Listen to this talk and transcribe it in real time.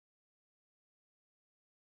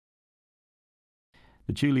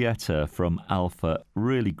The Giulietta from Alfa,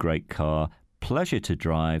 really great car, pleasure to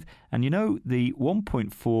drive. And you know, the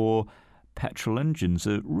 1.4 petrol engine's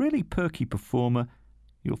a really perky performer.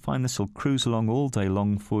 You'll find this will cruise along all day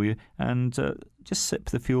long for you and just sip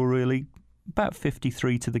the fuel really. About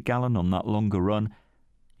 53 to the gallon on that longer run.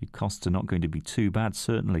 Your costs are not going to be too bad,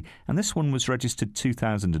 certainly. And this one was registered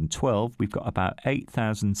 2012. We've got about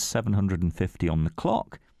 8,750 on the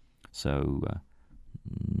clock. So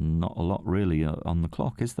not a lot really on the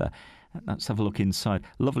clock, is there? Let's have a look inside.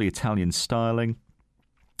 Lovely Italian styling.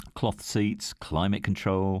 Cloth seats, climate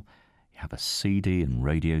control. You have a CD and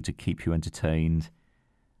radio to keep you entertained.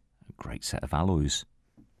 A great set of alloys.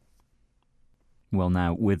 Well,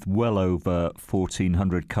 now, with well over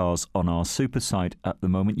 1,400 cars on our super site at the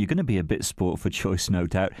moment, you're going to be a bit sport for choice, no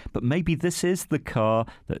doubt. But maybe this is the car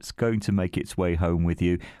that's going to make its way home with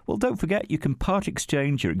you. Well, don't forget, you can part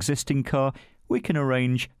exchange your existing car. We can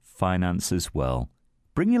arrange finance as well.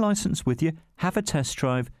 Bring your licence with you, have a test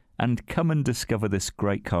drive, and come and discover this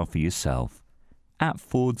great car for yourself at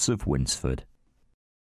Fords of Winsford.